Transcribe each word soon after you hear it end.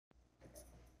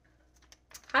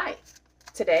Hi,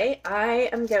 today I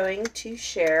am going to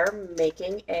share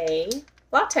making a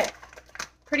latte.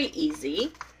 Pretty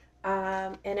easy,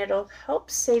 and it'll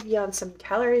help save you on some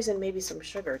calories and maybe some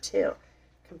sugar too,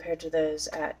 compared to those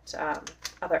at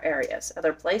other areas,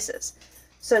 other places.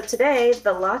 So today,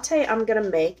 the latte I'm going to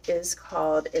make is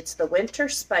it's the Winter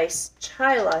Spice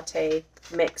Chai Latte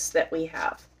mix that we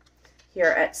have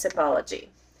here at Sipology.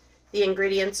 The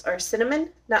ingredients are cinnamon,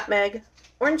 nutmeg,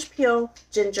 orange peel,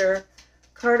 ginger,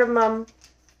 cardamom,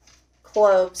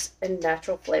 cloves, and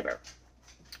natural flavor.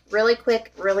 Really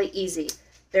quick, really easy.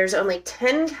 There's only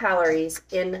 10 calories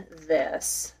in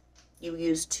this. You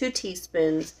use 2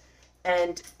 teaspoons,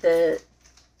 and the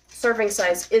serving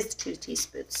size is 2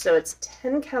 teaspoons. So it's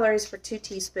 10 calories for 2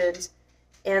 teaspoons,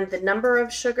 and the number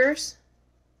of sugars,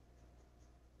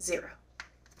 0.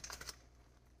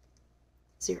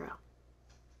 0.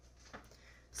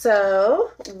 So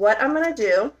what I'm going to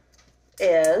do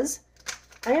is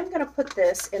I am going to put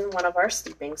this in one of our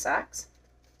steeping sacks.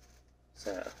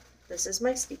 So this is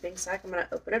my steeping sack. I'm going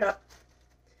to open it up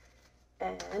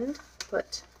and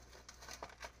put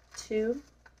 2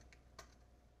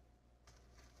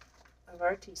 of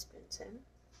our teaspoons in.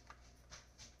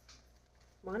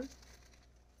 1.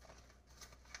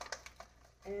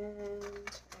 And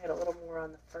I had a little more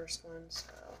on the first one, so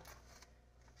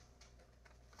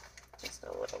just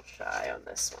a little shy on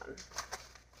this one.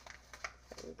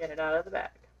 And get it out of the bag.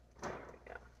 There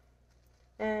we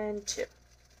go. And 2.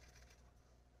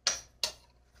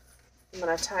 I'm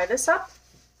going to tie this up.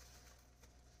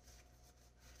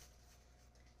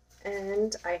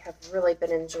 And I have really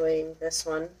been enjoying this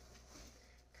one.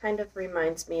 Kind of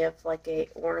reminds me of like a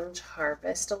orange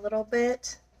harvest a little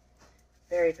bit.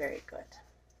 Very, very good.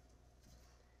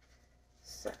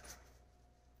 So,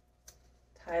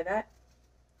 tie that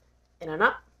in a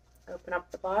knot. Open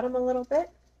up the bottom a little bit.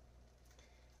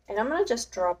 And I'm going to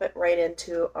just drop it right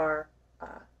into our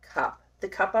cup. The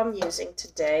cup I'm using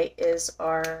today is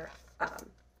our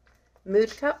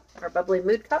mood cup, our bubbly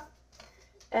mood cup.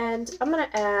 And I'm going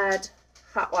to add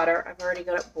hot water. I've already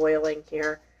got it boiling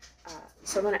here.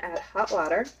 So I'm going to add hot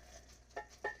water.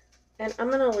 And I'm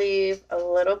going to leave a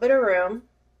little bit of room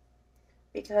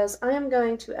because I am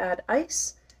going to add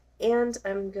ice and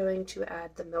I'm going to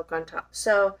add the milk on top.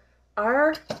 So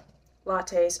our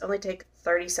lattes only take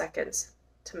 30 seconds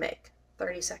to make.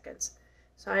 30 seconds.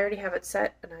 So I already have it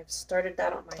set and I've started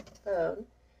that on my phone.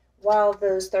 While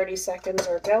those 30 seconds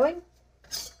are going,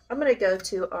 I'm going to go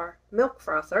to our milk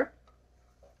frother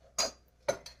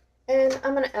and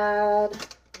I'm going to add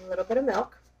a little bit of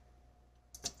milk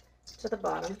to the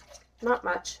bottom. Not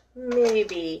much,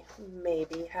 maybe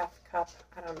half a cup.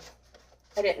 I don't know.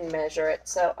 I didn't measure it,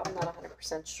 so I'm not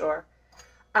 100% sure.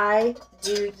 I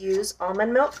do use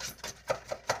almond milk.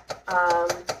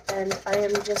 And I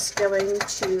am just going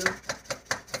to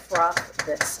froth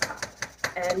this up.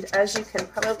 And as you can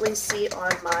probably see on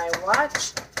my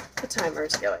watch, the timer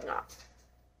is going off.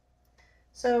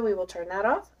 So we will turn that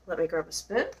off. Let me grab a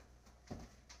spoon.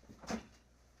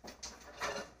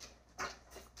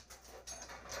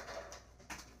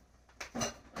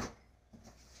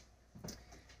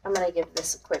 I'm going to give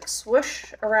this a quick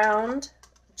swoosh around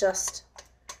just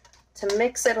to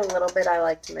mix it a little bit. I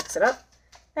like to mix it up.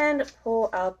 And pull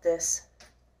out this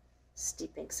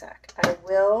steeping sack. I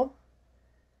will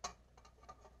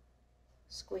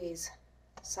squeeze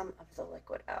some of the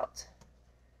liquid out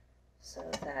so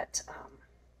that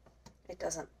it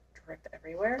doesn't drip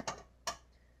everywhere.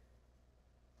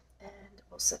 And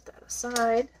we'll set that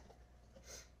aside.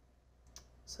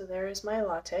 So there is my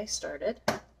latte started.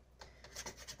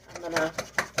 I'm going to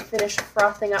finish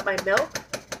frothing up my milk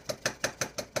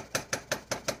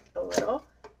a little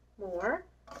more.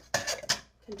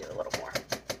 Can do a little more.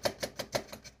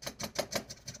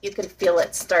 You can feel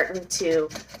it starting to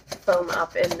foam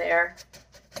up in there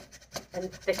and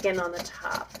thicken on the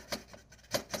top.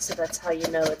 So that's how you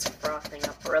know it's frothing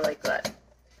up really good.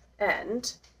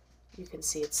 And you can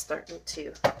see it's starting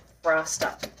to frost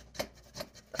up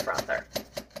the frother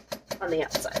on the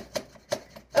outside.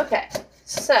 Okay,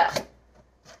 so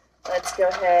let's go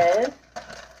ahead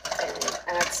and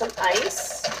add some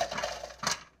ice.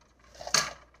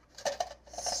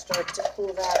 Start to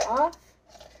cool that off.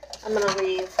 I'm going to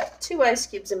leave 2 ice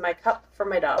cubes in my cup for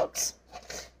my dogs.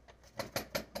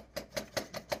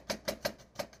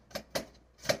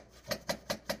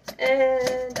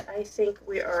 And I think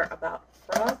we are about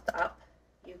frothed up.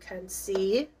 You can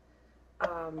see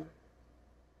how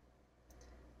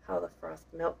the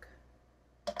frothed milk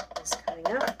is coming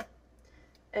up.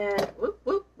 And whoop,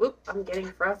 whoop, whoop, I'm getting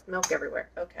frothed milk everywhere.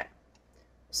 Okay,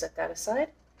 we'll set that aside.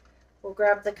 We'll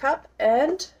grab the cup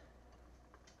and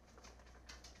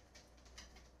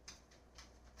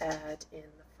add in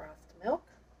the frothed milk.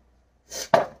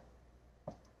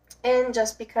 And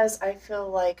just because I feel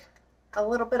like a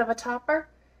little bit of a topper,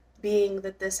 being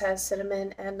that this has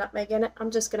cinnamon and nutmeg in it, I'm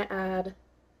just going to add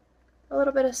a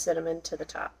little bit of cinnamon to the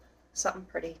top. Something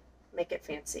pretty, make it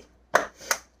fancy.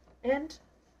 And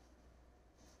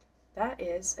that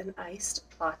is an iced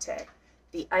latte.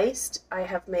 The iced, I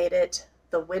have made it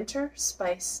the Winter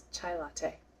Spice Chai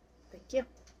Latte. Thank you.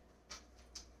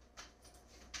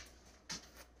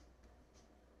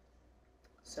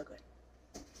 So good.